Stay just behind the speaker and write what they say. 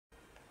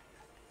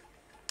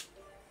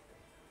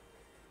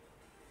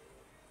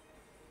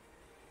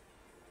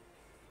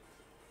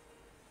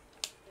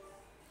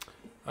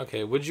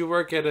Okay, would you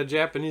work at a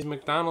Japanese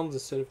McDonald's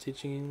instead of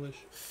teaching English?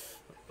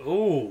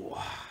 Ooh.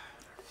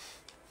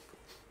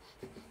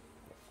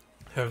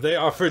 Have they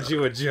offered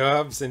you a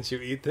job since you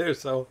eat there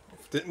so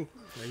often?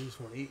 You just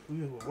want to eat?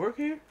 You want to work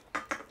here?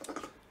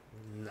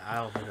 I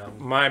don't think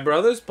I'm... My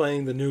brother's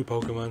playing the new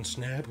Pokemon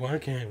Snap. Why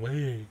can't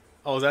wait?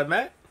 Oh, is that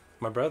Matt?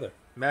 My brother.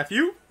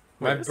 Matthew?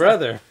 My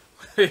brother.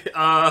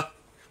 How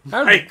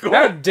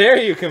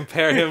dare you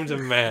compare him to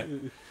Matt?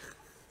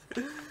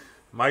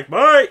 Mike.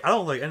 I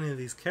don't like any of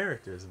these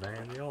characters,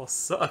 man. They all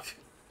suck.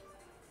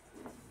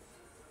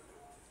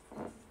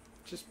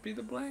 Just be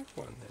the black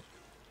one then.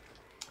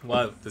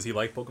 What? Does he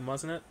like Pokemon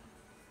Snap?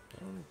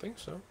 I don't think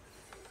so.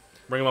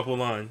 Bring him up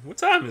online. What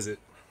time is it?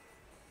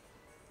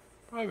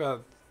 Probably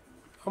about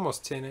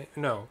almost 10 a.m.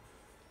 No.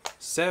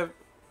 7.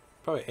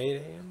 Probably 8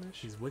 a.m.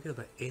 She's waking up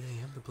at 8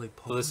 a.m. to play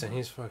Pokemon. Listen,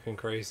 he's fucking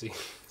crazy.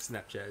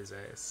 Snapchat his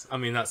ass. I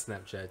mean, not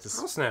Snapchat. Just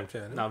I'll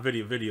Snapchat him. Nah,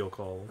 video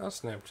call. I'll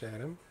Snapchat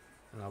him.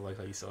 And I like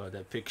how you saw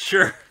that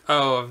picture.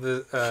 Oh, of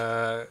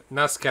the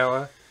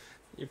Nasukawa.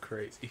 You're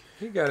crazy.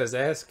 He got his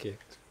ass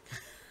kicked.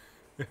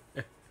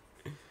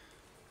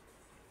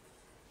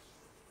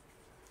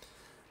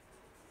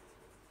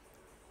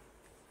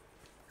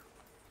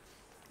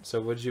 So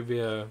would you be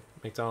a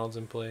McDonald's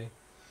employee?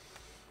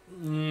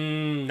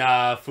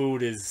 Nah,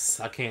 food is...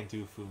 I can't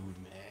do food,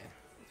 man.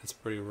 It's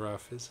pretty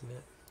rough, isn't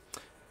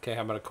it? Okay,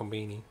 how about a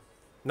kombini?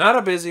 Not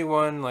a busy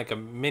one, like a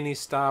mini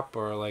stop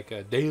or like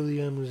a daily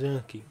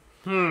Yamazaki.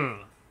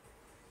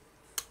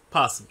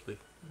 Possibly.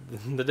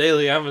 The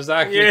daily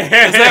Yamazaki?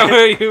 Yeah. Is that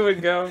where you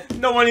would go?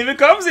 No one even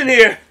comes in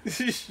here.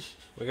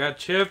 We got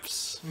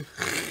chips.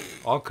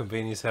 All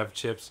kombinis have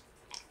chips.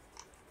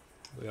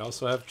 We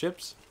also have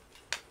chips.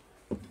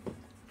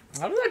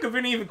 How did that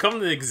convenience even come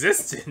into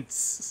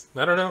existence?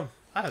 I don't know.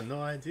 I have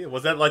no idea.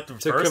 Was that like the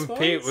To first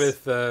compete ones?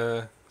 with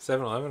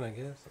 7-Eleven, I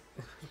guess.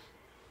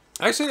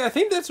 Actually, I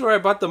think that's where I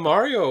bought the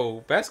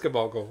Mario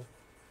basketball goal.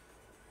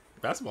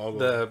 Basketball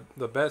goal?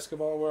 The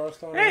basketball where I was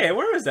talking Hey, about?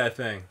 where is that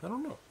thing? I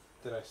don't know.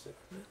 Did I say?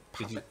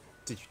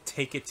 Did you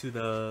take it to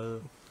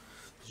the...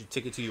 Did you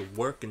take it to your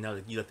work and now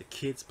that you let the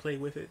kids play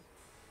with it?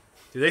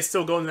 Do they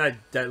still go in that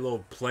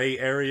little play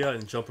area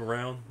and jump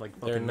around like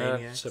They're fucking not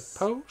maniacs?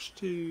 supposed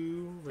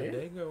to, but Yeah.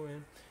 they go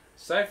in.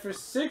 Cypher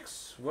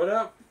 6, what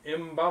up,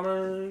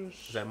 M-Bombers?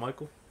 Is that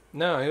Michael?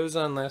 No, he was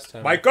on last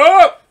time. Mike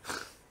up!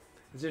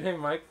 Is your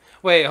name Mike?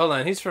 Wait, hold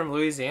on. He's from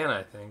Louisiana,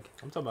 I think.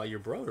 I'm talking about your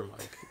brother,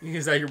 Mike.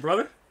 Is that your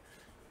brother?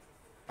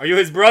 Are you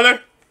his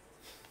brother?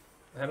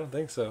 I don't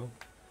think so.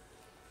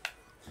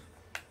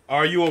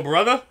 Are you a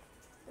brother?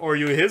 Or are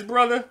you his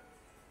brother?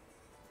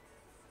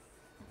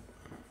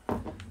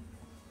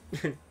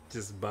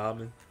 Just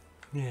bobbing.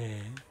 Yeah.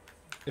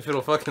 If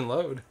it'll fucking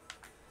load.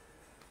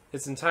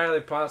 It's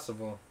entirely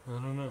possible. I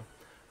don't know.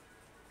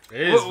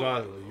 It is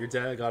possible. Your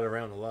dad got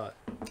around a lot.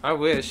 I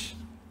wish.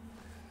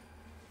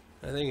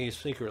 I think he's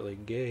secretly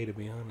gay, to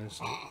be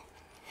honest.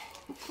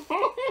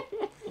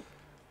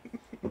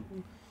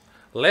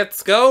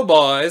 Let's go,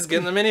 boys. Get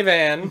in the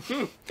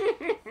minivan.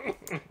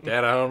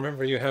 Dad, I don't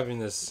remember you having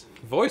this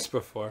voice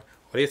before.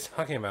 What are you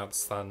talking about,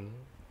 son?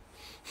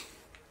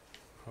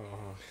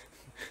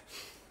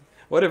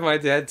 What did my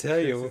dad tell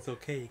you? It's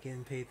okay. You're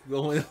getting paid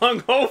going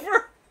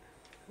hungover.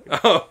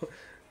 Oh.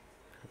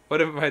 What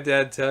did my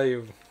dad tell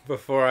you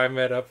before I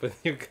met up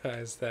with you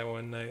guys that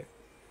one night?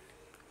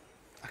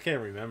 I can't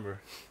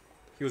remember.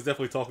 He was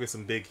definitely talking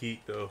some big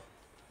heat, though.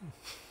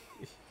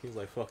 He was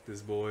like, fuck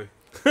this boy.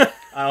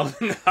 I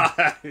don't know.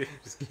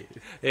 Just kidding.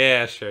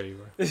 Yeah, sure you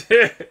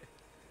were.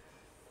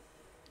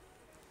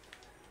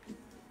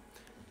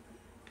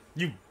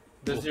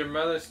 Does your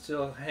mother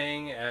still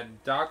hang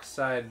at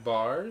dockside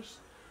bars?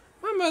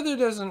 My mother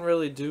doesn't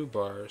really do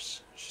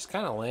bars. She's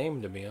kind of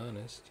lame, to be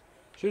honest.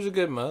 She was a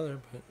good mother,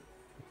 but...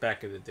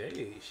 Back in the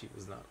day, she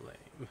was not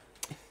lame.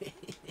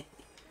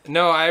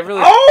 No, I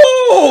really...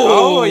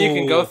 Oh! Oh, you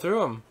can go through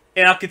them.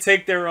 And I could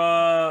take their,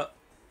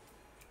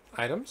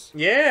 Items?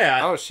 Yeah.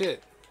 Oh,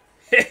 shit.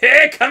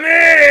 Hey, come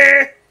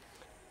here!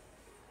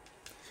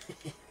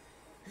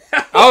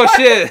 Oh,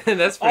 shit.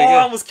 That's pretty good.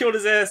 I almost killed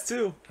his ass,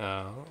 too.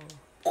 Oh.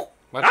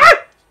 Watch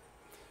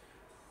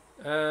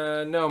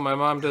no, my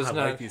mom does I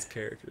not. like these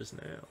characters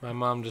now. My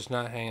mom does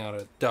not hang out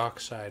at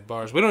dockside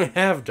bars. We don't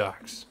have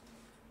docks.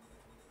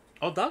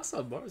 Oh,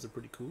 dockside bars are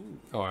pretty cool.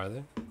 Oh, are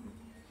they?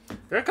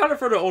 They're kind of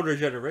for the older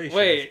generation.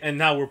 Wait. And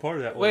now we're part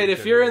of that older Wait,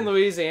 if you're in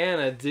generation.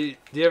 Louisiana, do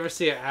you ever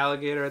see an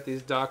alligator at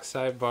these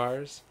dockside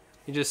bars?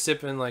 You just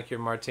sipping like your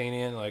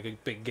martini and like a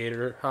big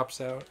gator hops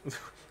out.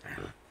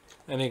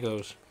 And he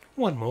goes,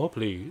 "One more,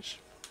 please."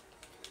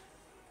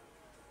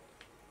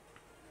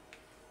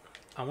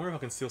 I wonder if I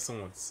can steal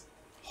someone's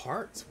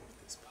hearts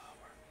with this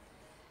power.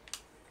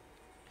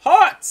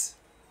 Hearts!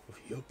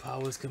 With your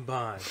powers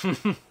combined,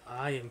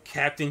 I am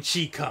Captain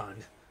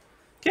Chikon.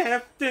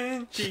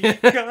 Captain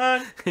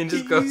Chikon. He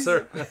just goes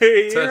around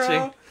hero,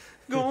 touching.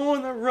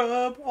 Gonna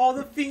rub all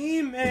the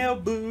female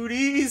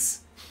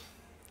booties.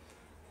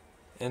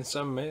 And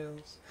some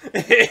males.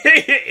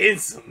 In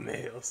some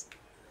males.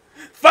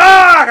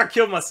 Fuck! I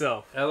killed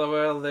myself.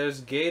 LOL,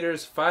 there's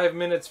gators 5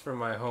 minutes from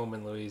my home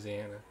in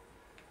Louisiana.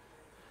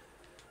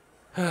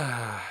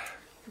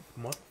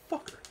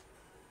 Motherfucker.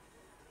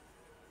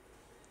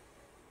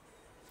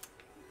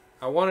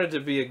 I wanted to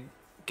be a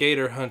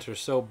gator hunter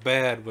so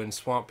bad when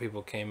Swamp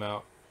People came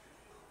out.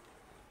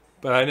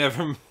 But I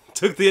never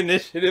took the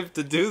initiative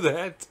to do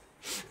that.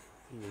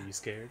 Were you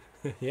scared?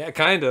 Yeah,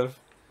 kind of.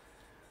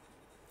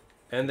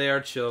 And they are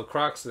chill.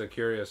 Crocs are the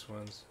curious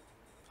ones.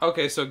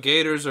 Okay, so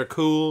gators are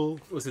cool.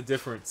 What's the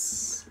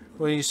difference?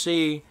 Well, you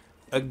see,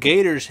 a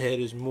gator's head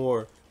is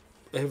more...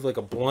 They have like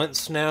a blunt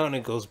snout and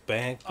it goes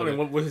back. I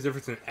mean, what's the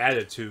difference in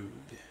attitude?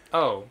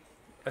 Oh,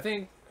 I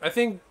think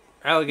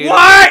alligators...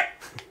 What?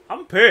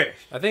 I'm pissed.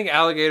 I think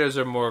alligators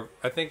are more...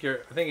 I think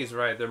he's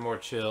right. They're more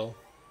chill.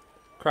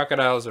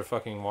 Crocodiles are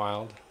fucking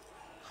wild.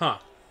 Huh.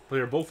 But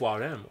they're both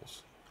wild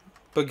animals.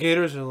 But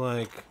gators are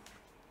like...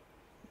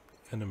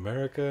 In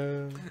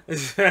America...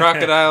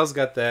 Crocodiles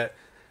got that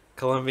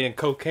Colombian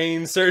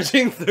cocaine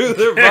surging through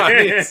their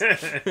bodies.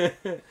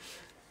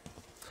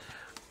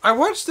 I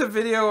watched a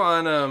video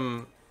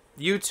on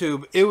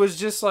YouTube. It was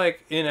just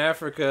like in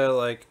Africa,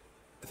 like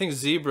I think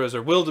zebras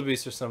or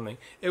wildebeest or something.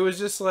 It was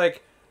just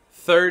like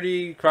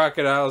 30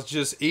 crocodiles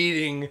just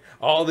eating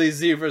all these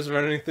zebras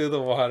running through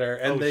the water,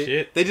 and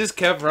they just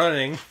kept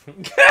running.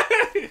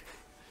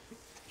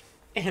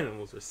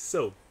 Animals are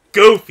so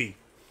goofy.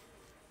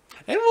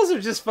 Animals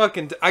are just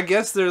fucking. I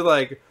guess they're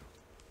like.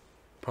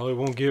 Probably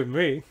won't get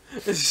me.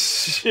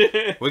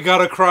 Shit. We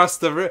gotta cross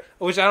the river,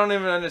 which I don't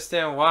even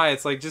understand why.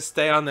 It's like, just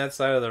stay on that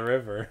side of the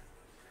river.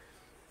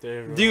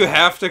 Do you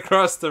have to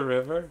cross the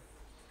river?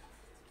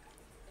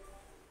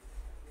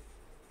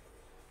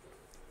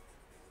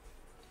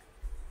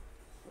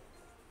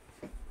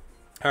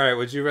 Alright,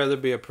 would you rather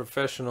be a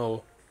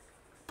professional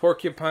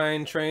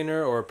porcupine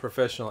trainer or a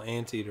professional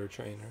anteater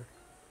trainer?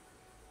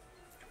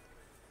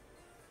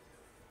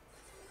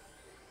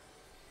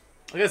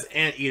 I guess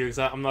anteaters.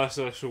 I'm not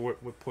so sure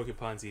what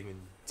porcupines even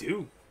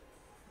do.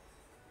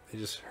 They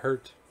just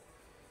hurt.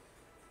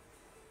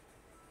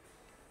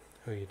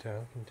 Who are you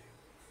talking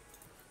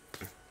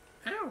to?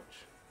 Ouch.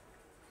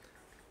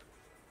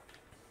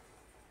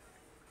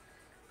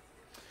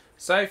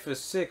 Cypher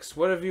 6,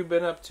 what have you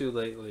been up to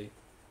lately?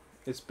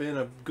 It's been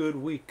a good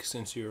week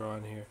since you were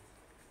on here.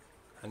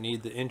 I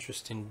need the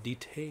interesting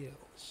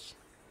details.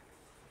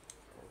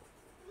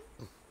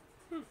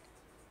 What?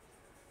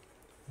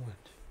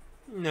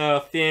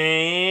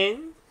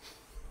 Nothing.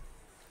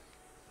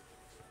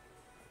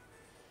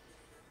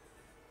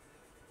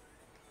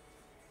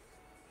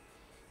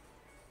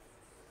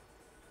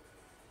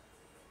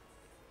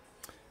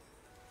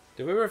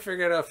 Did we ever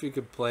figure out if you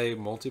could play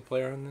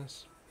multiplayer on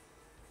this?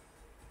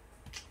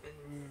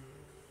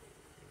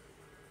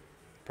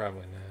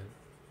 Probably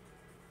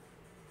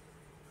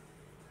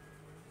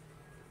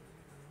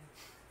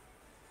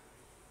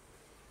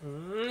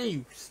not.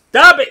 You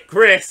stop it,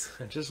 Chris!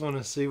 I just want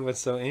to see what's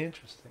so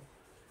interesting.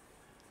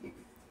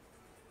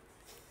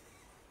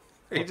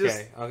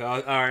 Okay,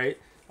 alright.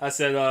 I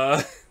said,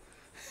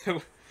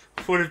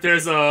 what if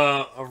there's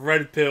a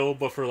red pill,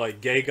 but for,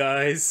 like, gay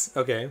guys?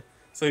 Okay.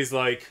 So he's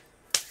like,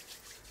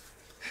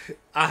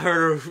 I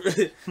heard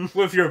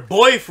with your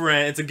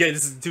boyfriend, it's again,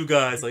 this is two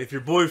guys, like, if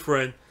your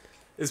boyfriend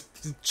is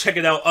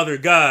checking out other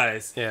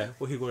guys, yeah,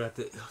 well, he would have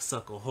to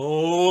suck a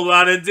whole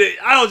lot of dick.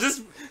 I don't know,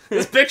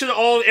 just picture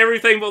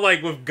everything, but,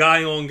 like, with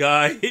guy on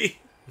guy.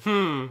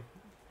 Okay.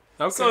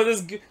 So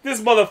this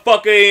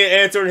motherfucker ain't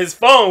answering his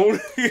phone.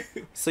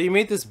 So you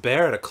meet this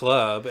bear at a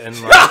club, and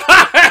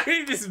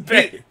like this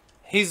bear.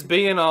 He's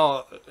being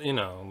all, you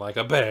know, like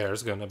a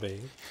bear's gonna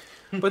be.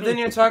 But then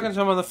you're talking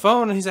to him on the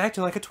phone, and he's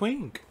acting like a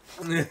twink.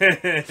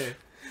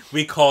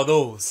 We call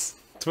those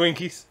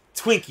Twinkies.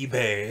 Twinkie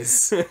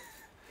bears.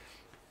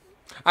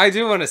 I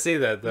do want to see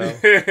that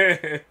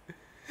though.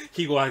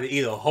 He gonna have to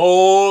eat a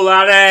whole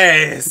lot of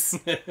ass.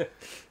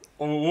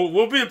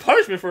 What be the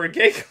punishment for a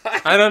gay guy?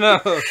 I don't know.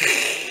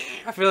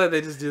 I feel like they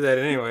just do that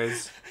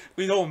anyways.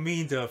 We don't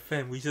mean to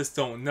offend. We just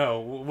don't know.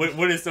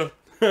 What is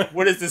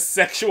the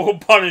sexual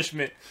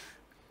punishment?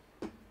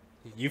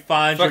 You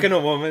find fucking a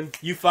woman.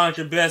 You find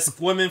your best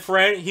woman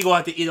friend. He gonna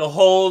have to eat a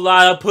whole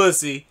lot of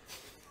pussy.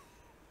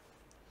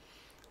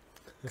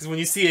 Because when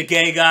you see a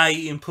gay guy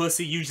eating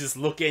pussy, you just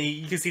look at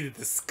him. You can see the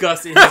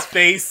disgust in his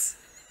face.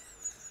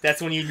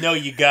 That's when you know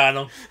you got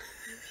him.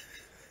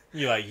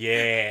 You're like,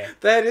 yeah.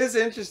 That is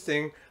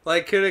interesting.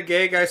 Like, could a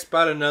gay guy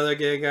spot another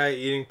gay guy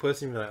eating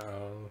pussy and be like,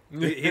 oh,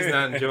 he's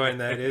not enjoying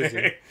that, is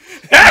he?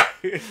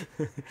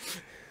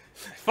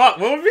 Fuck,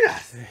 what would be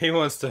that? He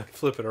wants to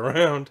flip it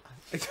around.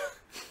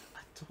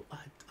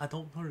 I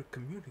don't know the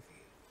community.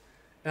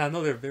 And I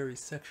know they're very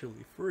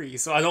sexually free,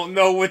 so I don't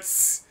know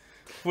what's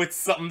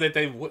something that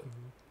they wouldn't.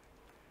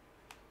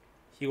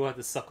 He will have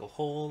to suck a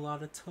whole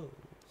lot of toes.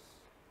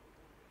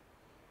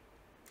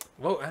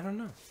 Well, I don't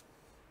know.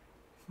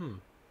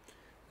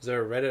 Is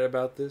there a Reddit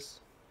about this?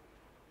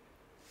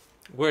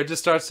 Where it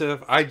just starts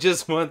with, I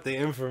just want the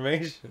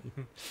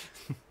information.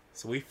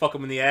 So we fuck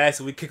them in the ass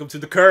and we kick them to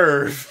the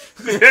curb.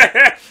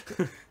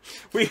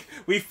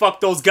 we fuck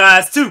those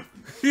guys too.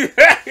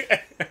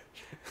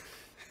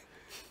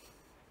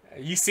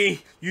 You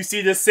see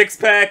the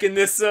 6-pack in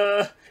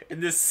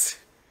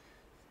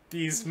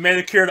these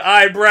manicured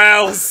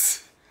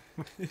eyebrows.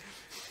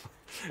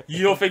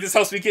 You don't think this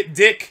helps me get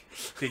dick?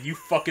 Then you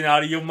fucking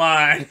out of your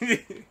mind.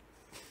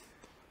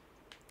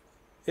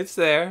 It's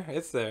there.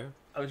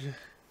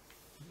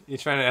 You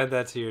trying to add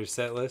that to your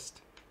set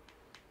list?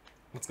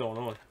 What's going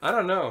on? I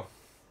don't know.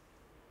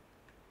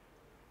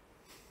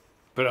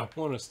 But I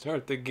want to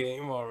start the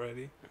game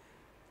already.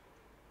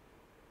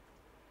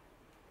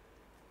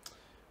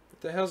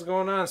 What the hell's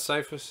going on,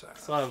 Cypher? So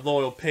I have a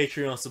loyal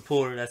Patreon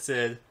supporter that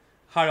said,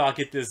 how do I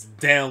get this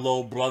down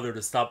low brother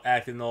to stop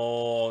acting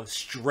all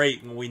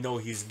straight when we know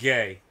he's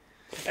gay?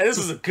 And this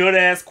was a good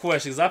ass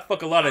question because I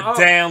fuck a lot of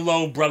down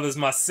low brothers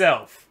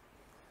myself.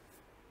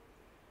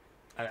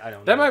 I don't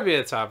know. That might be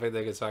a topic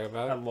they could talk I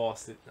about.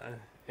 lost it.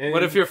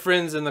 What if your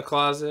friend's in the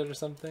closet or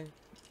something?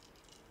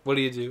 What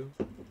do you do?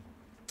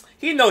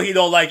 He know he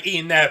don't like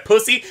eating that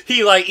pussy.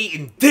 He like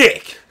eating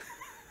dick.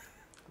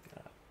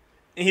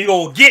 And he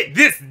gonna get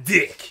this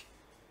dick.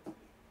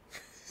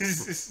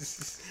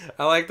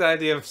 I like the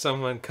idea of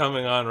someone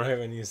coming on right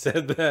when you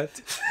said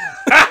that.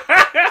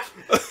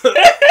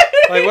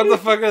 Like, what the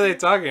fuck are they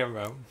talking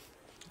about?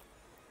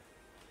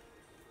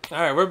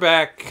 Alright, we're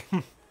back.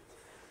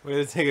 We're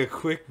gonna take a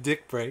quick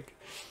dick break.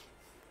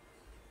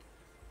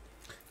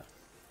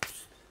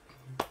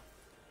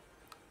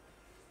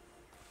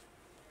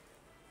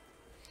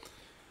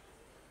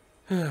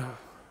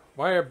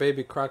 Why are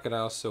baby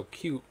crocodiles so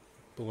cute,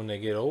 but when they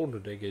get older,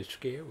 they get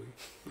scary?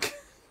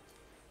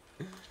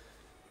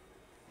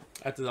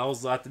 After I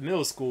was at the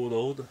middle school,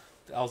 though,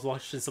 I was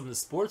watching some of the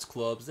sports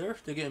clubs. They're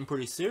getting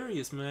pretty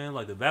serious, man.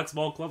 Like the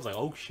basketball clubs, like,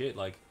 oh shit,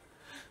 like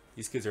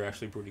these kids are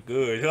actually pretty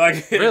good.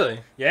 Like,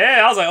 Really?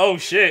 Yeah, I was like, oh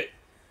shit.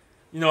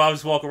 You know, I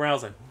was walking around. I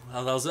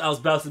was like, I was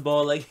bouncing the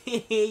ball. Like,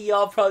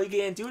 y'all probably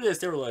can't do this.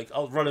 They were like, I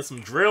was running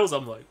some drills.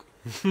 I'm like,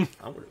 I'm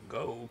gonna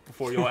go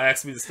before y'all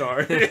ask me to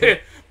start.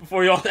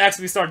 Before y'all ask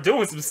me to start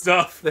doing some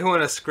stuff. They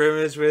want to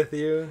scrimmage with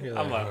you. You're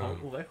I'm like, oh.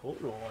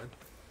 hold on.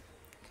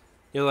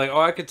 You're like,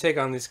 oh, I could take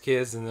on these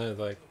kids, and they're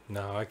like,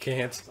 no, I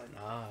can't. I was like,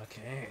 nah, I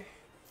can't.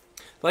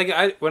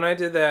 Like when I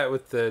did that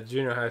with the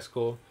junior high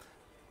school,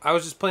 I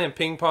was just playing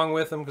ping pong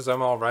with them because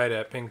I'm all right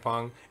at ping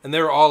pong, and they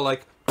were all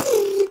like,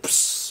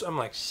 I'm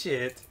like,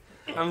 shit,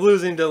 I'm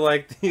losing to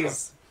like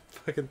these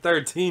fucking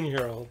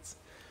 13-year-olds.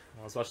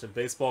 I was watching the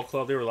baseball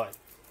club. They were like,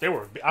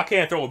 I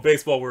can't throw a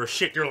baseball where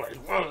shit. They're like,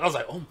 whoa. I was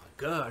like, oh my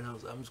god. And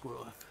I'm just going,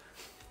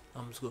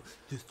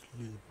 just a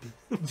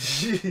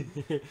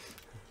little bit.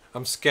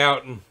 I'm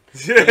scouting.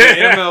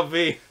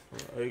 MLB.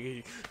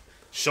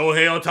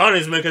 Shohei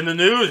Ohtani's making the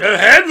news.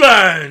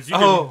 Headlines.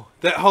 Hold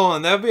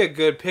on. That'd be a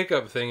good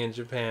pickup thing in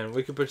Japan.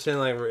 We could pretend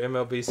like we're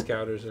MLB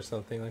scouters or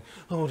something. Like,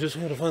 oh, just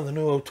had to find the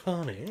new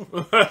Ohtani.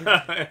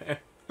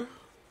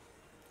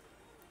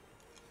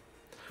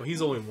 But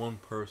he's only one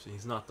person.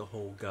 He's not the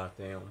whole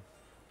goddamn.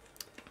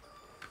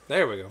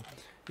 There we go.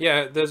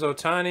 Yeah, there's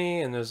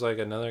Ohtani and there's like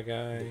another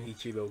guy. The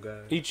Ichiro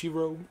guy.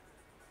 Ichiro.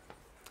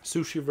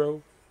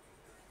 Sushiro.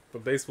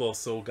 But baseball's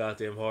so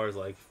goddamn hard.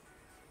 Like,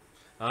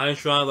 I ain't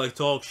trying to like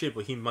talk shit,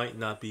 but he might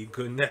not be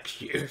good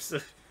next year. So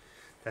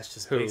that's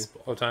just Who?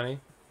 baseball. Ohtani?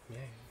 Yeah.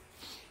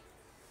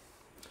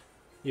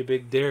 You a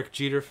big Derek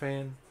Jeter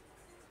fan?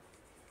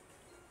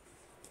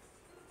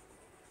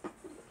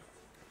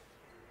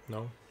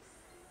 No.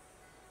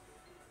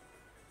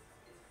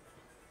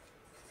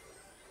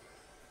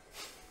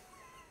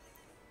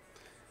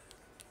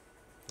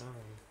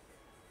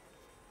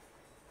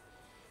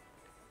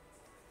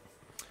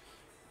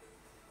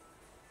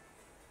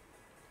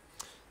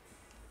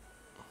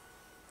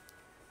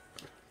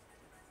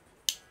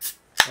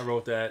 I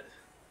wrote that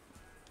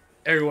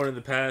everyone in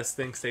the past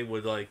thinks they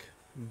would like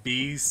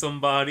be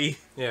somebody.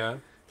 Yeah.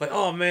 Like,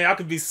 oh man, I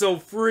could be so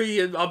free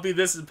and I'll be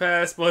this in the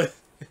past, but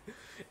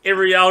in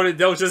reality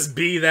they'll just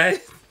be that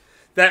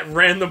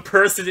random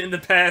person in the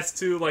past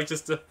too, like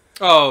just a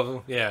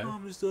Oh, yeah.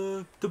 I'm just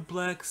the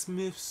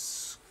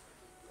blacksmiths.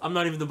 I'm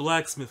not even the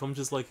blacksmith, I'm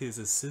just like his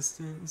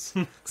assistants.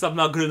 Cause I'm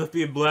not good enough to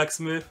be a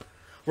blacksmith.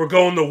 We're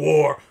going to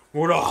war.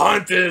 We're the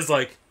hunters.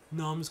 Like,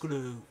 no, I'm just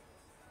gonna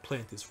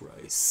plant this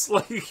rice.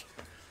 Like,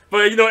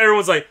 but you know,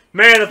 everyone's like,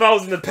 man, if I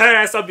was in the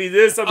past, I'd be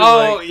this. I'd be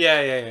like,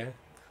 yeah.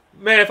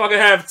 Man, if I could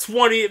have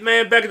 20,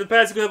 man, back in the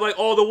past, you could have like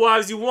all the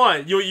wives you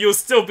want. You'll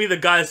still be the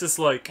guy that's just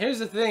like, here's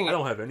the thing. I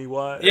don't have any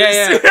wives.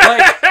 Yeah.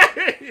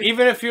 Like,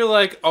 even if you're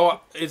like,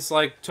 oh, it's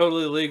like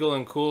totally legal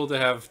and cool to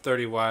have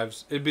 30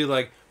 wives, it'd be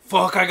like,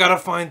 fuck, I gotta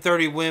find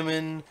 30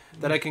 women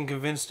that I can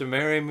convince to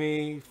marry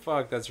me.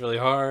 Fuck, that's really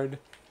hard.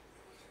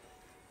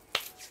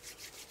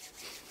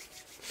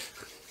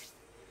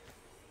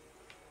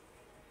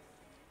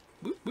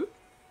 Boop, boop.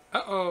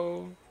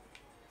 Uh-oh.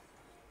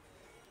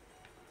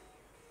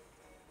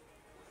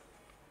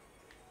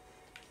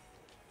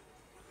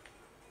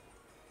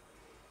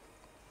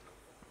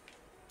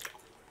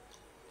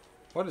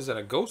 What is that,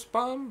 a ghost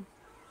bomb?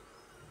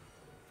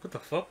 What the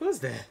fuck was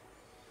that?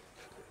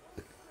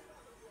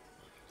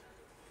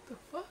 the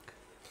fuck?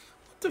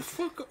 What the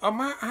fuck? Are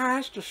my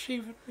eyes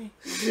deceiving me?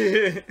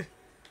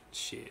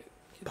 Shit.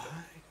 By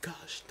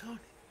gosh darn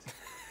it.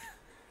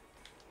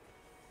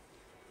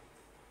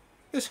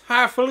 This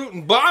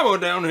highfalutin bomber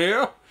down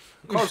here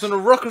causing a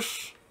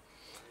ruckus.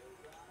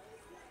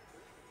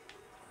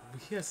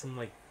 He has some,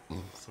 like,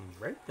 some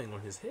red thing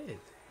on his head.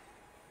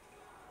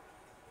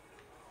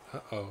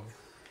 Uh-oh.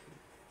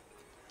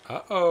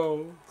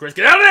 Uh-oh. Chris,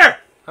 get out of there!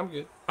 I'm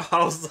good.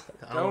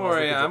 Don't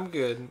worry, I'm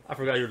good. I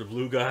forgot you're the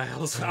blue guy. I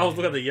was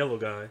looking at the yellow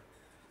guy.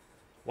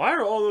 Why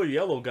are all the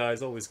yellow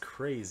guys always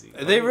crazy?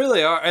 They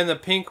really are, and the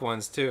pink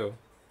ones too.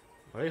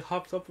 Are they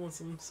hopped up on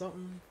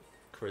something?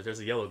 Chris, there's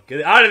a yellow.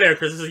 Get out of there,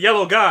 Chris. There's a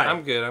yellow guy.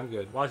 I'm good. I'm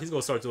good. Watch, he's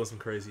gonna start doing some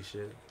crazy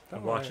shit.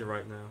 I'm watching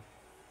right now.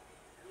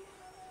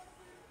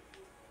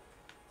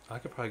 I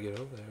could probably get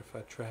over there if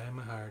I try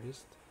my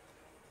hardest.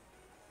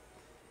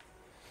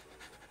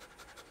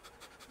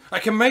 I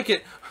can make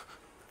it.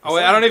 Oh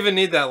wait, I don't even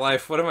need that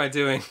life. What am I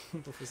doing?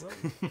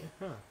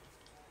 Huh.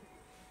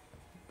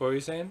 What were you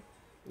saying?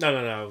 No,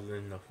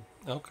 nothing.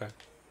 Okay.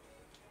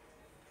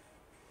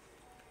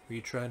 Were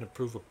you trying to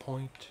prove a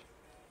point?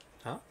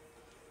 Huh?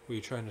 Were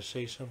you trying to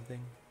say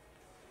something?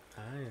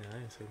 I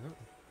didn't say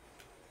nothing.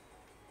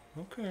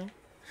 Okay.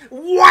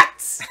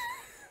 What?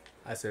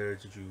 I said,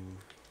 did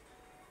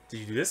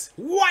you do this?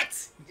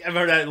 What? I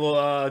remember that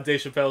little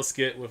Dave Chappelle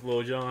skit with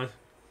Lil Jon.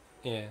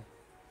 Yeah.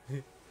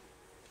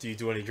 Do you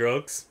do any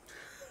drugs?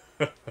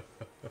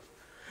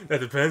 That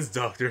depends,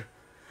 doctor.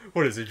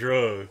 What is a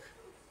drug?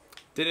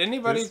 Did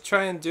anybody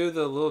try and do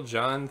the Lil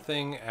Jon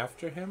thing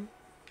after him?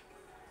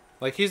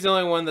 Like, he's the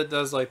only one that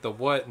does, like, the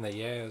what and the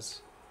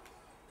yes.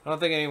 I don't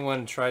think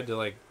anyone tried to,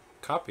 like,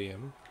 copy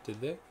him.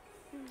 Did they?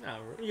 No,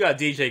 you got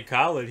DJ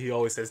Khaled. He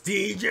always says,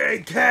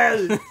 DJ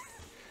Khaled.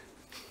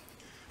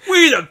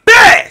 We the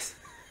best!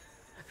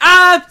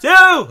 I'm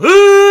so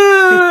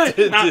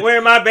hood! Not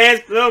wearing my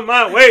bands below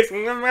my waist.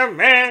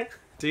 Man.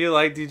 Do you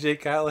like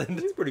DJ Khaled?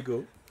 He's pretty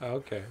cool. Oh,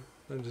 okay.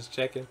 I'm just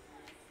checking.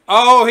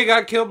 Oh, he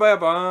got killed by a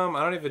bomb.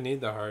 I don't even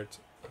need the heart.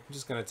 I'm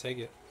just gonna take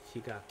it. He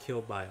got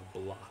killed by a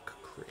block,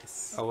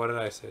 Chris. Oh, what did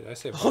I say? Did I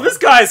say bomb? Oh, this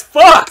guy's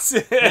fucked!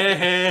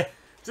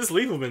 Just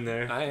leave him in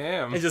there. I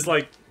am. And just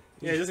like,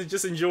 yeah,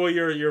 just enjoy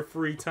your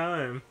free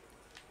time.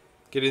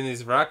 Getting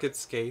these rocket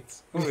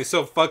skates. I'm gonna be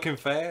so fucking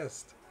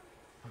fast.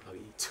 Oh,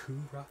 you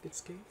 2 rocket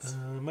skates?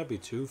 It might be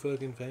too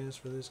fucking fast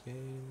for this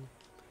game.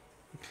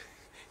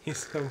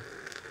 He's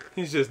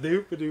just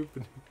doop-a-doop.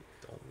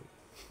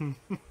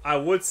 I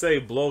would say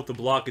blow up the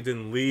block and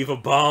then leave a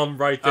bomb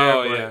right there,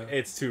 Oh, but yeah.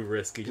 it's too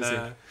risky. Just,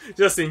 Nah.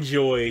 just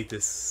enjoy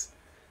this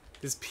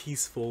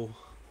peaceful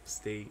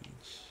stage.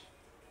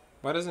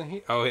 Why doesn't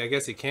he? Oh, I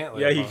guess he can't.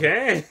 Yeah, he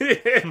can.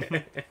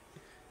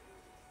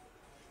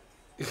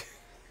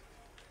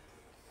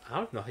 I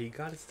don't know how you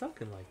got it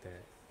stuck in like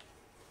that.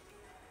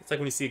 It's like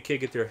when you see a kid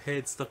get their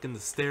head stuck in the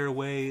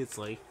stairway. It's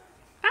like,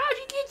 how'd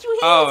you get your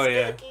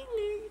head stuck in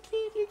there? You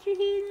can't get your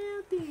head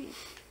out there.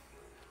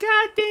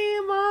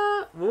 Goddamn,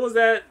 what was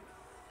that?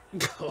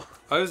 Oh,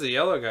 there's a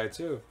yellow guy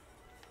too.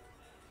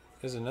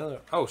 There's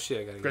another. Oh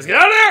shit! I gotta Chris, get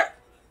out of there!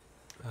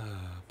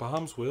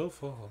 Bombs will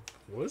fall.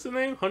 What's the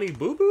name? Honey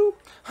Boo Boo?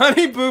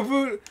 Honey Boo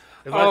Boo.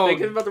 Am I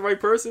thinking about the right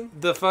person?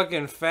 The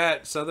fucking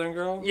fat Southern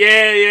girl.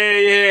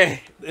 Yeah.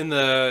 In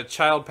the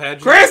child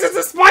pageant. Chris, it's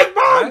a spike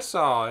bomb! I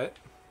saw it.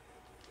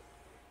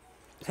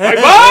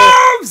 Spike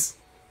bombs!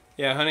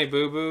 Yeah, Honey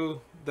Boo Boo.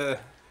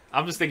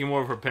 I'm just thinking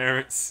more of her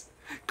parents.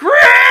 Chris!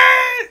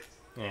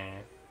 Yeah.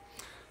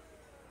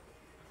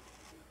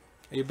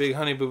 Are you a big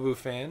Honey Boo Boo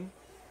fan?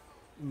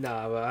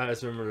 Nah, but I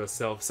just remember the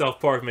South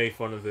Park made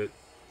fun of it,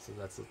 so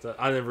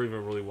I never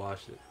even really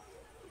watched it.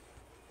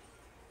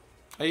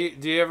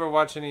 Do you ever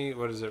watch any?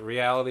 What is it?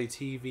 Reality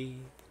TV?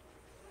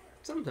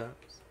 Sometimes.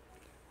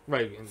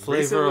 Right.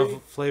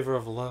 Flavor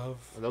of Love.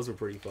 Oh, those were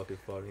pretty fucking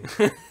funny.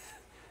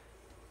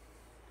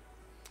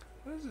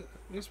 What is it?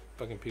 These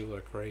fucking people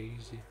are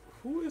crazy.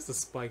 Who is the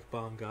spike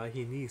bomb guy?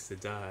 He needs to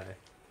die.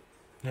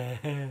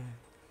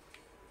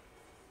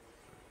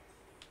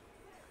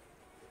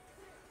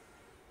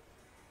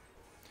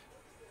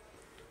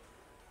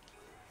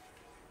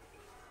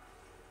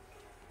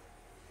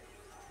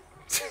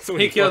 So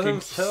he kills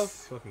himself.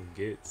 Fucking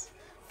gets.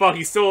 Fuck,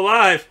 he's still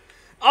alive.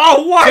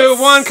 Oh, what?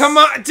 2-1, come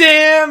on.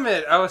 Damn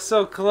it. I was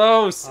so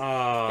close. It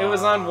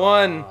was on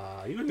 1.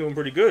 You've been doing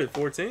pretty good.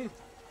 14.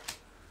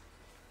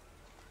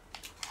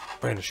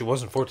 Brandon, she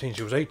wasn't 14,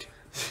 she was 18.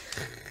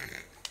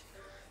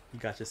 You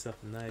got yourself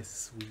a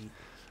nice,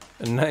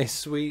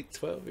 sweet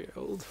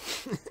 12-year-old.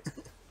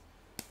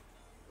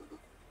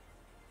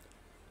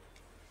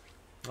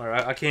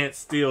 Alright, I can't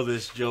steal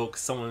this joke.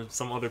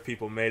 Some other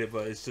people made it,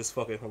 but it's just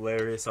fucking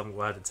hilarious. I'm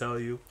glad to tell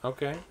you.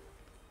 Okay.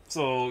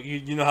 So,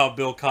 you know how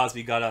Bill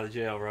Cosby got out of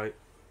jail, right?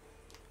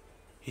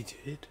 He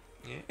did?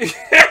 Yeah.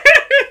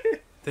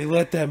 They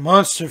let that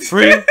monster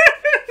free?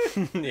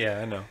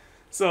 Yeah, I know.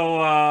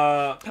 So,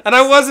 and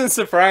I wasn't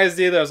surprised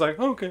either. I was like,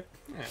 okay.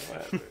 Yeah,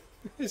 whatever.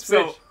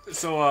 So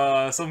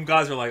some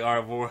guys are like,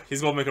 alright, well,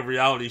 he's gonna make a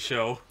reality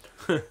show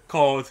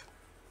called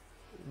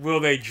Will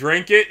They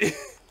Drink It?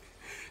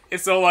 And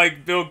so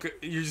like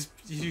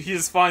he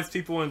just finds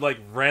people in like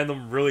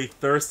random really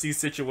thirsty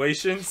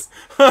situations.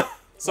 So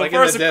like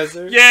first, in the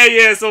desert?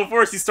 Yeah. So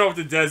first you start with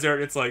the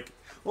desert. It's like,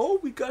 oh,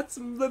 we got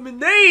some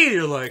lemonade.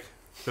 You're like,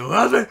 the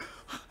lemon.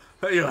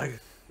 You're like,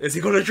 is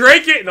he gonna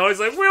drink it? No, he's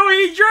like, will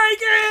he drink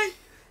it?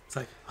 It's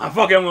like, I'm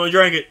gonna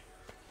drink it.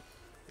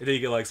 And then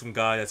you get like some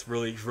guy that's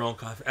really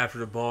drunk after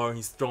the bar, and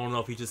he's throwing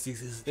up. He just sees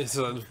his. It's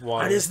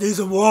water. I just need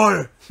some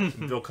water.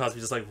 And Bill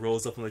Cosby just like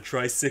rolls up on a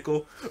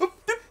tricycle. we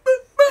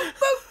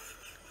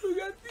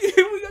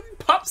got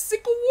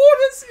popsicle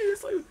waters here.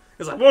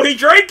 It's like, will he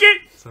drink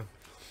it? So,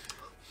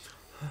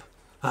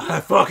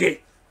 fuck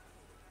it.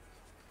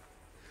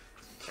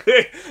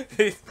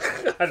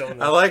 I don't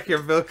know. I like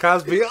your Bill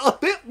Cosby.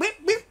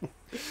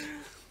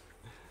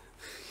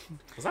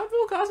 Was I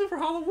Bill Cosby for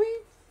Halloween?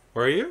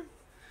 Were you?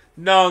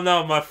 No,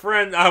 my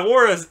friend. I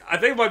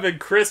think it might have been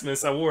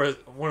Christmas. I wore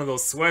one of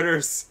those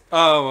sweaters.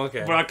 Oh,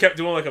 okay. But I kept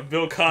doing like a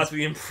Bill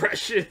Cosby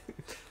impression.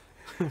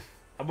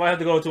 I might have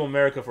to go to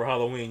America for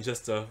Halloween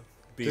just to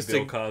be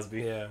Bill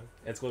Cosby. Yeah,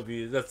 it's gonna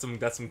be that's some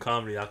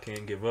comedy I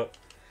can't give up.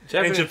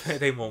 Japan, in Japan,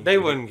 they won't. They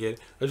wouldn't get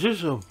it. Is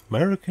this an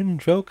American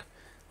joke?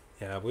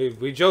 Yeah,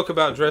 we joke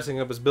about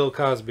dressing up as Bill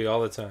Cosby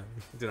all the time.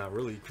 They're not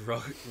really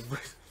drunk.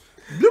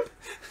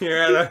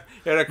 You're at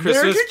a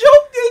Christmas.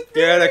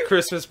 You're at a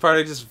Christmas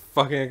party, just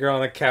fucking a girl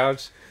on a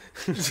couch,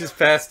 just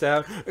passed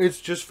out. It's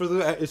for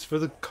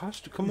the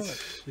costume. Come on,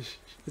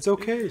 it's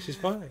okay. She's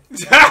fine.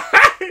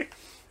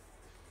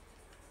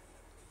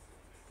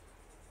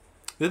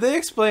 Did they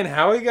explain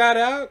how he got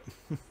out?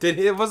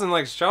 It wasn't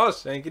like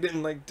Shawshank. He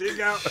didn't like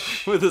dig out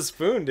with a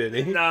spoon, did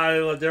he?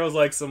 Nah, there was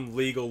like some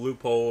legal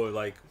loophole, or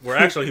like where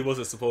actually he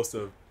wasn't supposed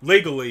to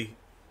legally.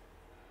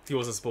 He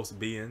wasn't supposed to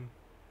be in.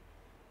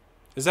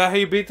 Is that how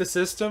you beat the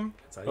system?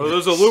 Oh,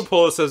 there's a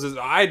loophole that says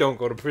I don't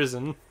go to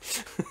prison.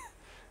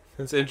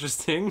 That's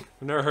interesting.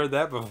 I've never heard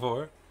that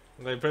before.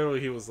 Like, apparently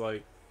he was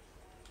like,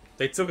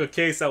 they took a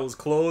case that was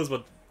closed,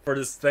 but for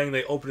this thing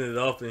they opened it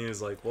up, and he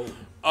was like, whoa.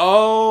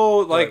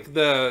 Oh, like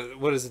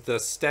what is it? The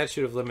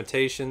statute of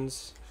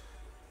limitations.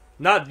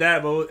 Not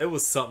that, but it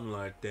was something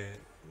like that.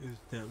 It was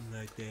something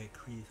like that,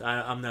 Chris.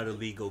 I'm not a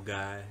legal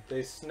guy.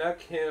 They snuck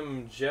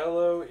him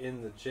Jello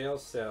in the jail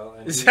cell,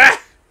 and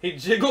he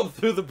jiggled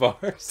through the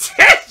bars.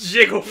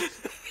 Jiggle.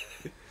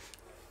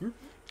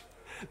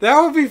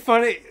 That would be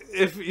funny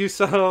if you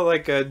saw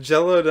like a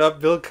Jello'd up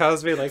Bill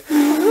Cosby, like.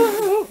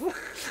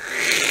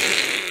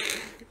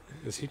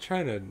 Is he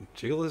trying to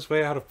jiggle his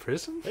way out of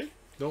prison? Hey,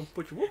 don't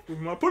put your whoop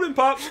in my pudding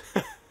pop.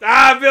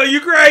 Ah, Bill, you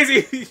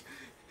crazy.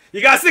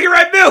 You got a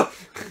cigarette, Bill.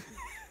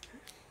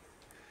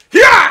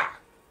 Yeah.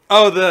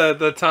 Oh,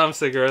 the Tom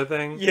Segura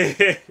thing?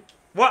 Yeah.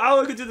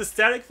 Well, I could do the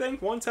static thing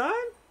one time.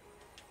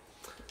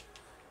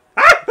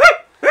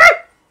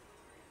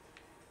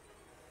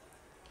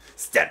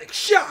 Static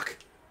shock.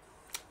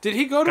 Did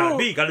he go to...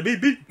 Gotta be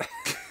beat.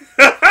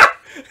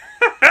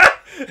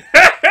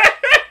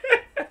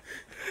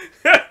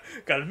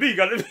 Gotta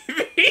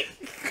be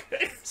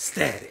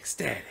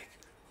Static.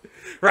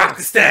 Rock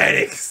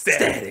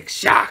static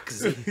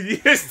shocks.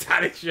 Yes,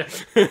 static shock.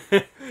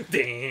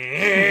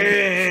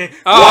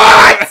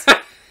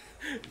 What?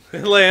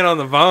 Laying on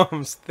the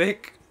bombs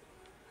thick.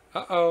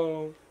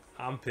 Uh-oh.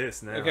 I'm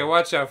pissed now. Okay,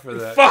 watch out for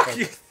that. Fuck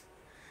you.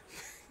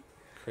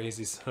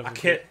 Crazy son. I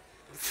can't.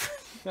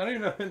 I don't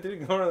even know. Did he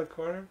go to the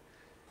corner?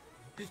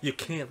 You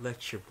can't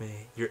let your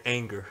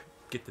anger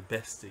get the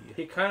best of you.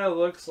 He kind of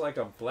looks like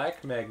a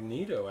Black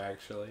Magneto,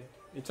 actually.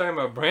 You talking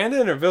about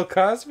Brandon or Bill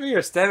Cosby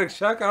or Static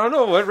Shock? I don't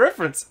know what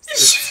reference.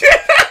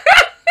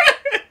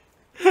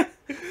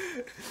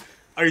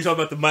 Are you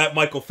talking about the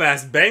Michael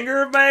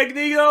Fassbender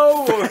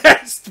Magneto? Or?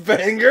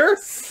 Fastbanger?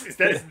 Is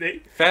that his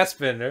name?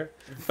 Fastbender.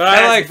 But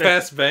I like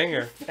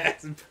Fastbanger.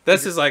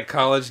 That's his like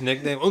college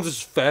nickname. Oh, this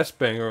is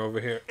Fastbanger over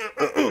here.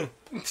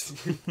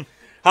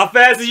 How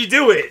fast did you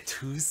do it?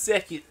 2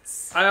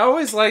 seconds. I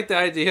always like the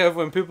idea of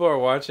when people are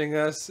watching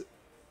us.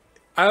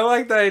 I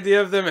like the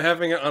idea of them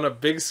having it on a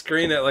big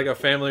screen at like a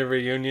family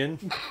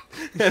reunion.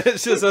 And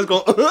it's just us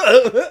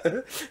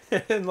going,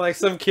 and like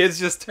some kids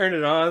just turn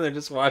it on. They're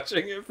just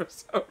watching it for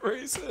some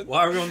reason.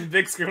 Why are we on the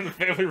big screen of the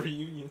family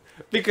reunion?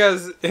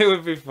 Because it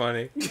would be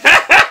funny.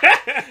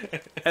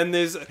 And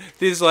these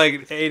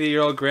like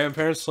 80-year-old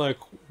grandparents like,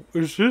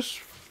 is this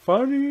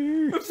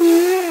funny?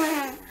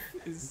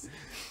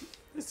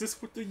 Is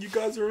this what you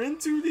guys are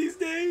into these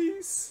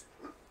days?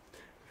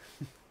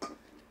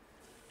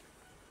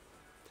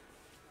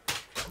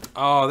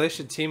 Oh, they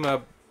should team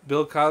up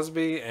Bill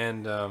Cosby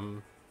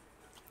and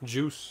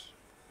Juice.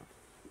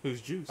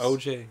 Who's Juice?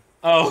 OJ.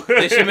 Oh.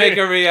 They should make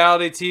a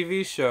reality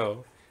TV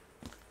show.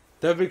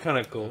 That'd be kind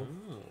of cool.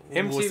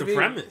 MTV. What's the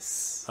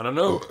premise? I don't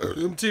know.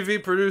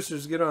 MTV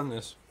producers, get on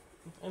this.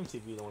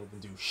 MTV don't even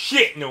do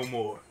shit no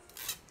more.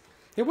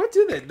 Yeah, what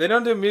do they? They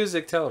don't do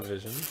music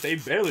television. They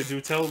barely do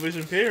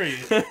television, period.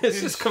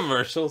 It's just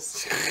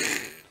commercials.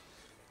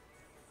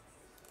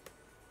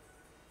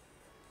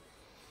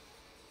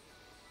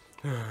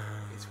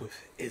 It's with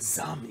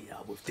Insomnia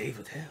with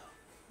David Hill.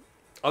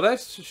 Oh, that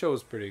show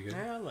was pretty good.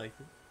 Yeah, I like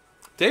it.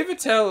 David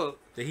Tell.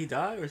 Did he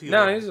die or is he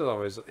No, alive?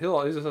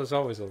 he's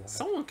always alive.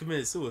 Someone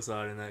committed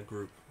suicide in that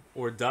group.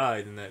 Or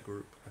died in that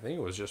group. I think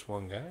it was just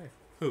one guy.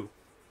 Who?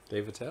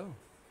 David Tell.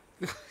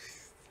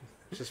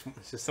 It's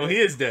just So he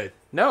is dead.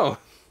 No,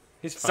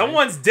 he's fine.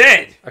 Someone's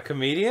dead! A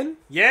comedian?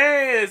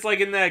 Yeah, it's like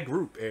in that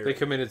group area. They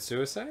committed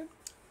suicide?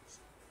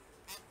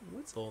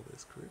 What's all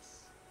this,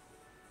 Chris?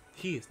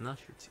 He is not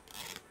your team.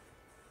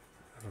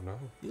 I don't know.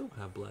 You don't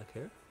have black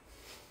hair.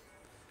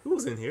 Who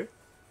was in here?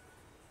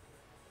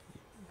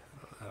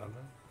 I don't know.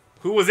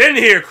 Who was in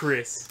here,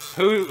 Chris?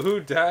 Who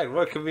died?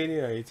 What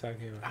comedian are you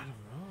talking about? I don't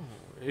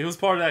know. He was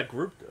part of that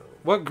group, though.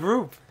 What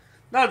group?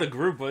 Not the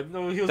group, but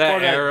no, he was That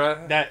part of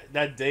era?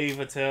 that Dave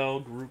Attell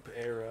group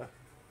era.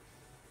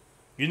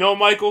 You know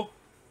Michael?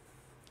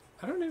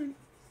 I don't even...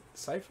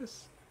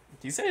 Cyphus?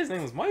 You say his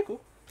name was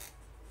Michael.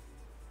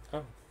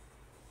 Oh.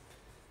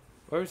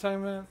 What were we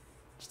talking about?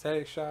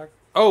 Static Shock?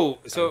 Oh,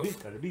 so...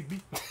 Gotta be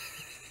beat.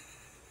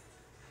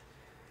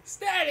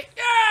 Static,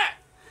 yeah!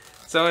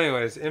 So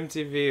anyways,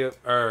 MTV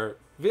or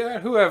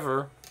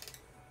whoever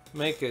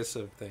make us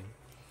a thing.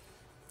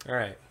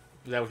 Alright.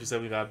 Is that what you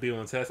said? We gotta be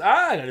on the test.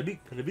 Ah, gotta be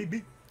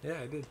beat.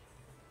 Yeah, I did.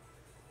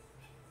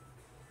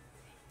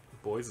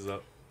 Boys is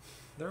up.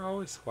 They're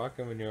always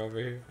squawking when you're over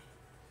here.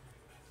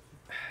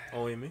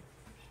 Only me.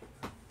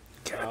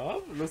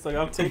 Oh, looks like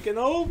I'm taking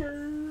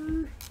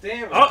over.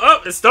 Damn it.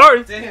 Oh, it's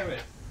starting. Damn it.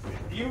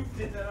 You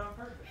did that on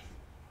purpose.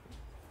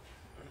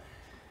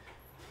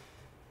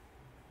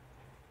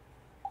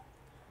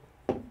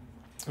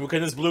 What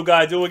can this blue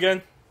guy do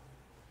again?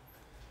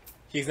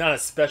 He's not a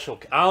special.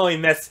 I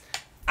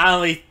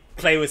only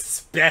play with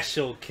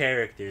special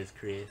characters,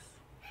 Chris.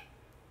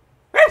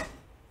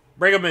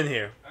 Bring him in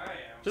here. I am.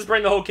 Just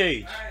bring the whole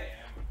cage. I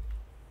am.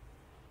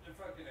 I'm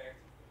fucking acting.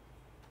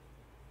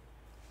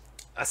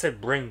 I said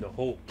bring the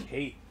whole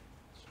cage,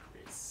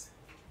 Chris.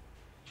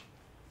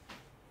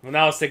 Well,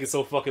 now it's taking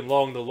so fucking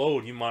long to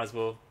load. You might as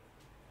well.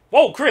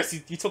 Whoa, Chris!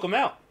 You took him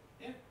out.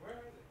 Yeah, where are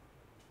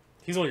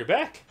they? He's on your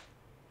back.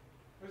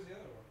 Where's the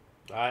other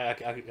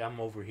one? I'm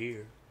over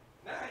here.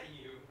 Not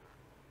you.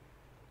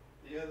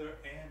 The other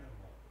animal.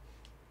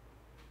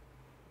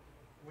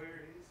 Where is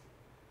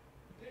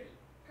he? There you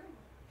go. Come on.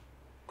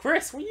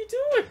 Chris, what are you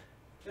doing?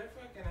 They're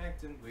fucking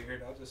acting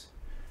weird. I'll just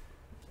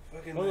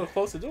fucking Oh,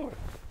 close the door.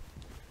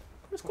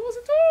 Chris, close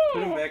the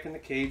put him door. back in the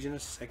cage in a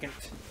second.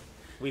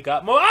 We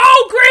got more.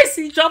 Oh, Chris!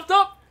 He jumped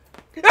up.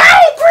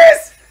 Oh,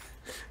 Chris!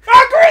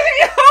 Oh,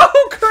 Chris!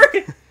 Oh,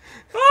 Chris!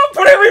 Oh,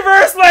 put it in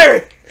reverse,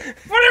 Larry!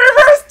 Put it in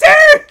reverse,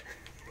 Terry!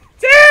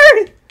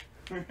 Terry!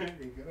 There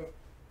you go.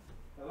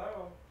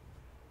 Hello.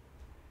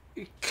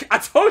 I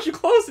told you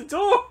close the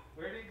door.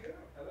 Where'd he go?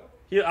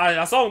 Hello.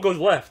 I saw him go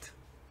left.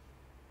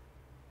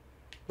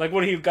 Like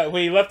when he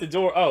left the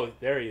door. Oh,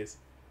 there he is.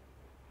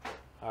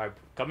 All right,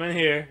 come in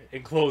here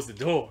and close the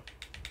door.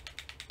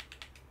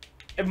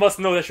 It must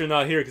know that you're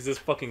not here because this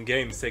fucking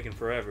game is taking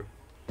forever.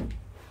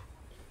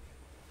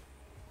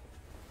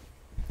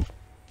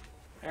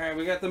 Alright,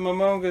 we got the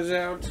Momongas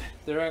out.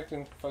 They're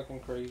acting fucking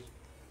crazy.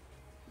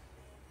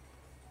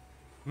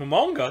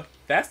 Momonga?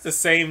 That's the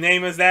same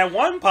name as that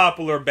one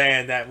popular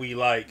band that we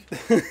like.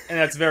 And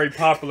that's very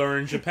popular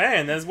in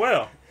Japan as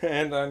well.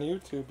 And on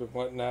YouTube and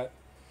whatnot.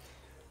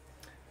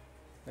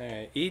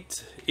 Alright,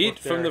 eat With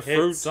from their the hit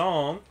fruit.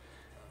 song.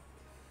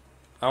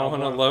 I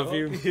wanna love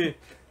you.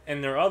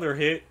 And their other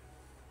hit,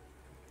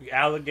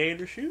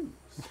 Alligator Shoes.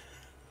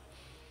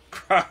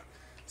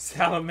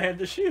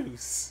 Salamander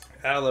Shoes.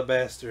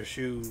 Alabaster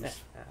shoes.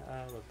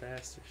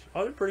 Alabaster Shoes.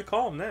 Oh, they're pretty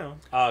calm now.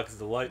 Ah, because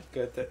the light.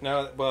 Got that.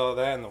 No, well,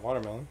 that and the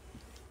watermelon.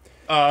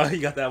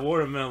 You got that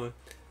watermelon.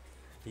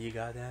 You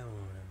got that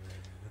watermelon.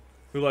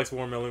 Who likes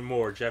watermelon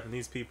more,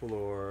 Japanese people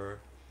or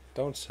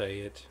Don't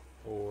say it.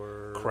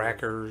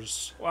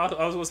 Crackers. Well,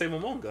 I was gonna say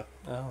Momonga.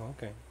 Oh,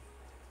 okay.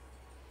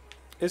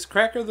 Is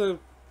cracker the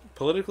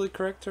politically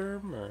correct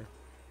term, or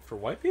For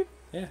white people?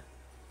 yeah?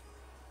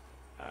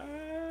 I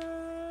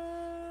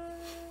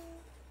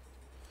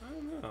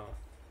don't know.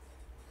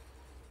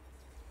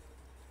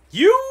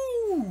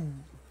 You.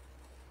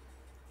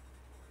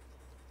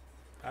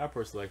 I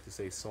personally like to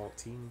say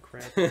saltine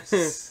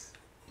crackers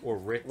or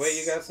Ritz. Wait,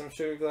 you got some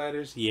sugar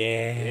gliders?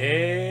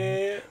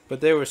 Yeah.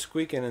 But they were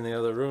squeaking in the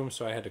other room,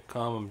 so I had to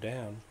calm them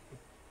down.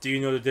 Do you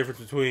know the difference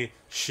between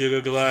sugar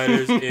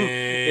gliders and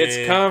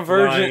It's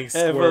convergent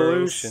flying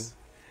evolution. squirrels?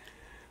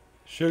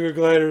 Sugar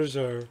gliders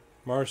are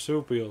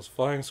marsupials.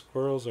 Flying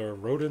squirrels are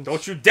rodents.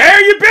 Don't you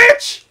dare, you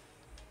bitch!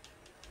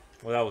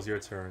 Well, that was your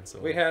turn. So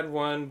We had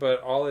one,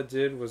 but all it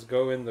did was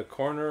go in the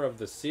corner of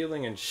the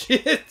ceiling and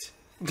shit.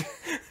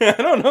 I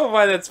don't know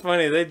why that's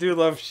funny. They do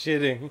love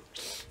shitting.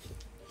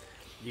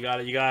 you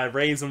gotta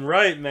raise them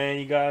right, man.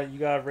 You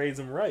gotta raise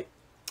them right.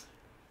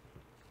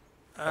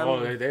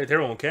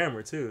 They're on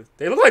camera too.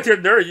 They look like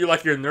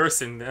you're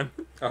nursing them.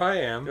 Oh, I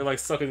am. They're like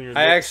sucking your.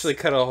 I lips. actually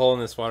cut a hole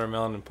in this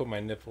watermelon and put my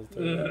nipple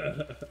through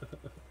it.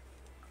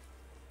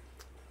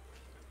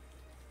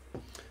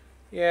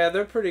 Yeah,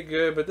 they're pretty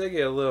good, but they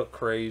get a little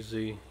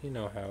crazy. You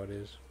know how it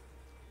is.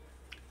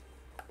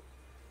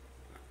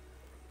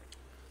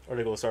 Or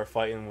they gonna start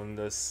fighting when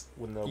the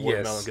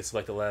watermelon gets to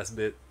like the last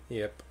bit?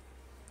 Yep.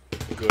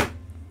 Good.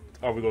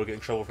 Are we gonna get in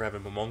trouble for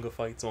having Momonga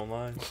fights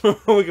online?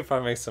 We could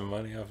probably make some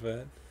money off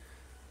that.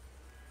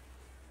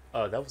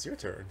 That was your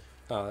turn.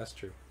 Oh, that's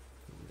true.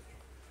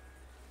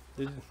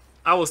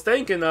 I was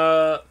thinking,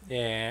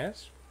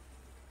 Yes.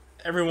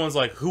 everyone's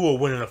like, who will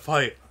win in a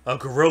fight? A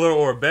gorilla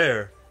or a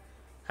bear?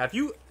 Have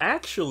you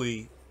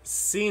actually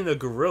seen a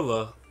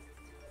gorilla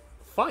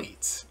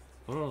fight?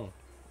 Mm.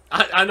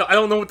 I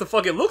don't know what the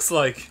fuck it looks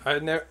like.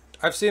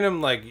 I've seen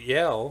him like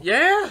yell.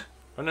 Yeah,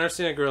 I've never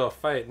seen a gorilla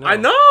fight. No. I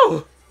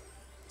know.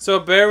 So a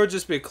bear would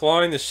just be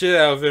clawing the shit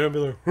out of it and be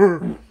like,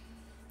 "Hur."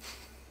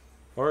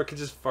 Or it could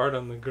just fart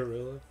on the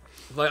gorilla.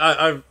 Like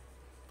I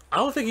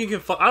don't think you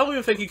can. I don't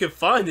even think you can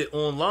find it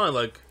online.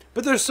 Like,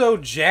 But they're so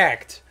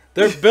jacked.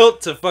 They're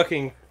built to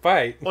fucking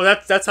fight. well,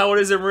 that's how it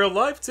is in real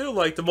life too.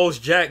 Like the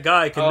most jacked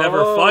guy can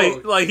never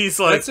fight. Like he's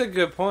like, That's a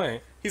good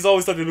point. he's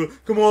always talking,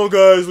 come on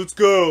guys, let's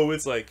go.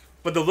 It's like,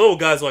 but the little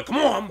guys are like, come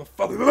on, I'm a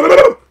fucking.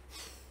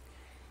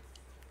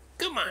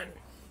 Come on.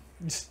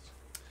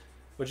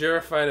 Would you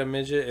ever fight a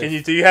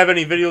midget? Do you have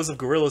any videos of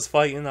gorillas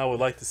fighting? I would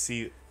like to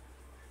see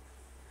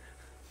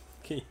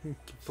it.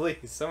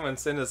 Please, someone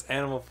send us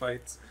animal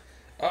fights.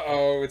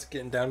 Uh-oh, it's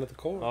getting down to the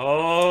core.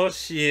 Oh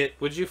shit!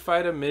 Would you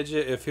fight a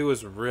midget if he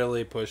was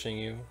really pushing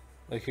you?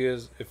 Like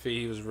if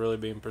he was really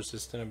being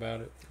persistent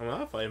about it? I mean,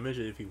 I'd fight a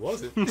midget if he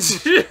wasn't.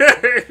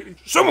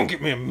 Someone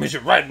get me a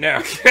midget right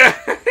now.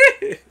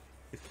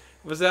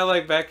 Was that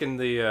like back in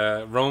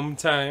the Rome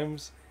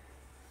times?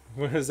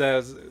 What is that?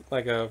 Was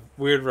like a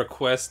weird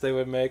request they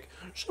would make?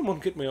 Someone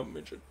get me a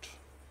midget.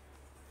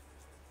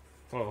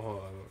 Oh,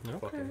 hold on. Okay.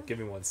 Fucking, give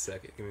me 1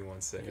 second. Give me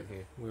 1 second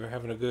here. We were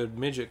having a good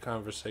midget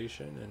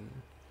conversation and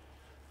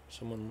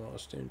someone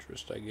lost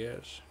interest, I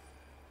guess.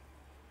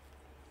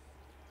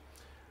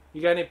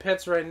 You got any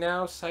pets right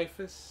now,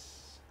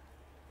 Cyphus?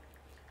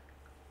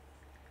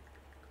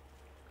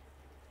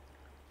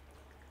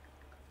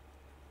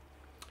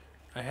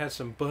 I had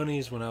some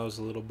bunnies when I was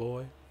a little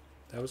boy.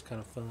 That was kind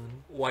of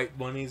fun. White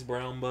bunnies,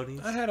 brown bunnies.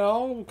 I had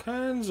all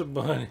kinds of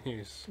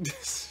bunnies.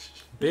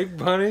 Big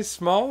bunnies,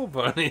 small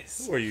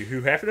bunnies. Were you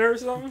Hugh Hefner or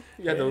something?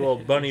 You got the little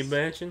bunny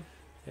mansion?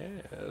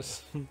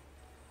 Yes.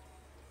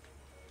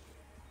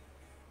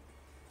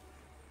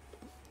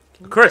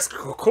 Chris,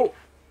 cool.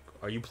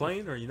 Are you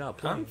playing or are you not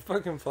playing? I'm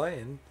fucking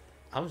playing.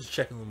 I was just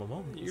checking on the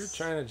Momongas. You're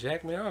trying to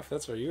jack me off.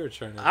 That's what you were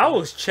trying to do. I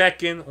was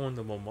checking on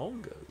the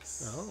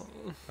Momongas. Oh.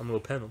 I'm gonna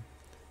pen them.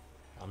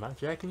 I'm not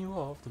jacking you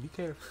off, to be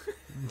careful.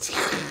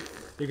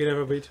 You can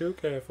never be too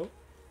careful.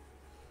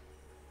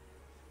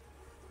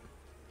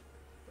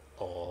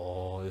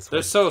 Oh,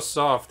 They're so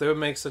soft. They would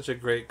make such a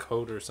great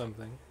coat or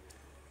something.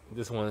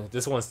 This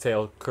one's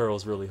tail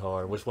curls really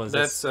hard. Which one's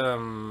this? That's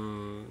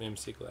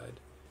MC Glide.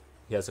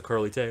 He has a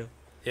curly tail.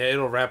 Yeah,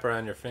 it'll wrap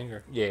around your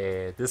finger.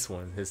 Yeah, this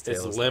one, his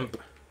tail. It's limp.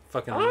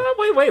 Fucking.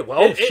 Wait.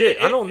 Well, shit,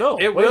 I don't know.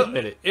 Wait a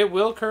minute. It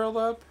will curl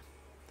up.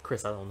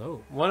 Chris, I don't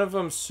know. One of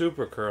them's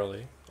super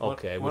curly.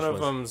 Okay, One of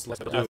them's. I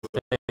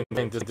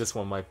think this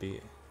one might be.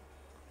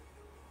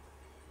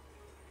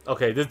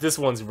 Okay, this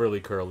one's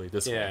really curly.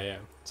 This one. Yeah.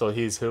 So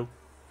he's who?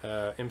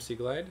 MC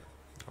Glide.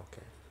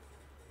 Okay.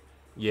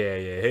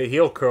 Yeah.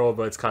 He'll curl,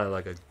 but it's kind of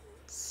like a.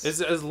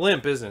 It's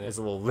limp, isn't it? It's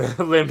a little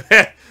limp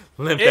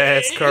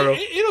ass curl.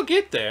 It'll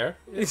get there.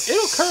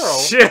 It'll curl.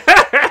 Shit.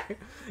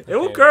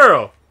 It'll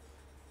curl.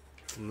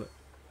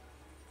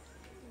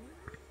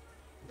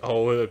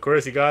 Oh, of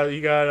course he got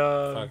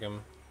Fuck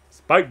him.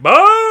 spike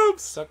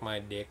bombs. Suck my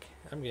dick.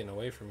 I'm getting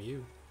away from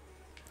you.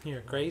 You're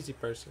a crazy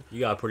person. You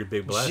got a pretty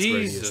big blast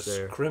radius Jesus,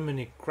 there.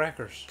 criminy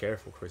crackers.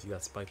 Careful, Chris. You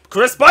got spike.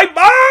 Chris, spike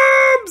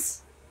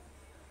bombs.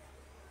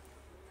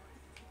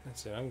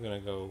 That's it. I'm gonna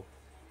go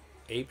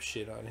ape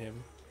shit on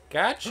him.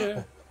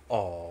 Gotcha.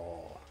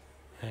 Oh.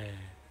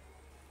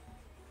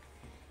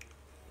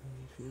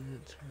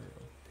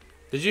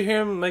 Did you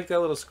hear him make that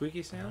little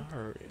squeaky sound? I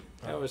heard it.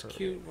 That was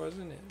cute,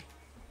 wasn't it?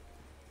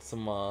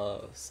 Some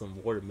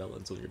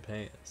watermelons on your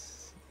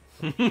pants.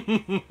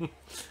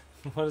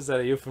 What is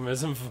that a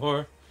euphemism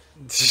for?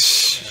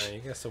 You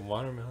got some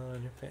watermelon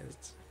on your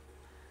pants.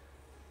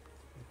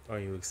 Are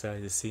you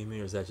excited to see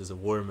me, or is that just a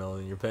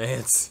watermelon in your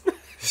pants?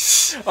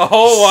 A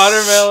whole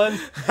watermelon?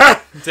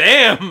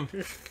 Damn!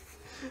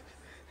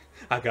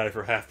 I got it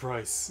for half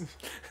price.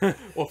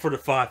 Or for the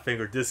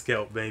 5-finger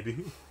discount, baby.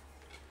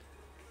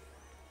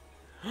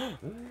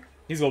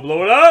 He's gonna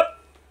blow it up!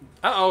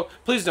 Uh-oh.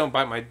 Please don't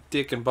bite my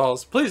dick and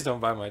balls. Please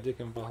don't bite my dick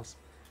and balls.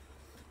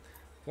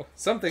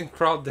 Something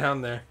crawled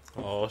down there.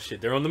 Oh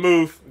shit, they're on the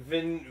move.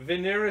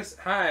 Veneris,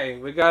 hi.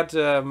 We got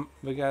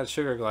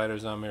sugar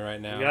gliders on me right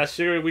now. We got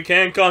sugar. We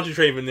can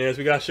concentrate, Veneris.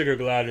 We got sugar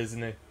gliders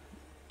in there.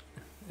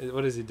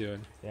 What is he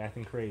doing? They're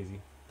acting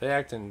crazy. They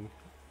acting.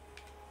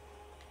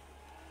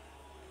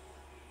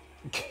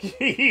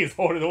 He's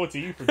holding on to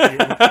you for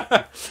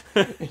dear.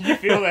 You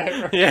feel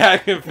that? Right? Yeah, I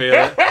can feel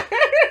it.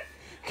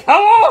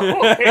 Come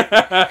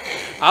on!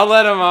 I'll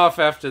let him off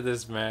after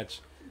this match.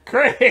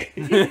 Great.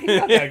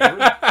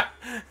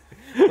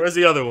 Where's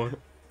the other one?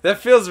 That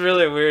feels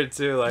really weird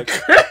too. Like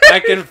I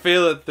can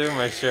feel it through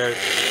my shirt.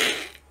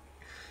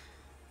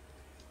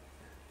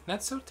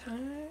 Not so tight.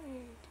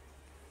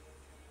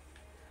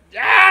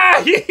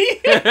 Ah!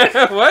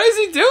 Why is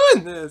he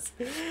doing this?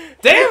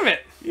 Damn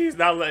it! He's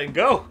not letting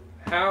go.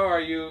 How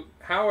are you?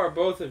 How are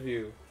both of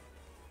you?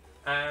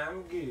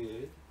 I'm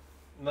good.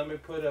 Let me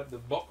put up the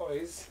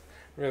boys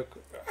real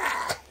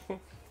quick.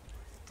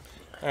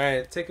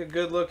 Alright, take a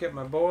good look at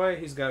my boy.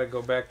 He's got to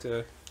go back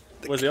to...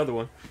 Where's the other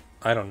one?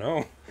 I don't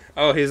know.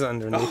 Oh, he's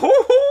underneath.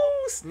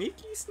 Oh,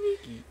 sneaky,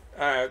 sneaky.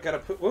 Alright, gotta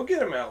put... We'll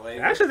get him out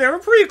later. Actually, they were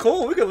pretty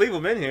cool. We could leave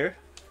them in here.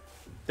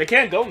 They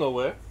can't go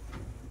nowhere.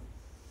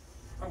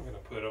 I'm gonna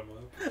put him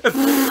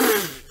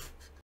up.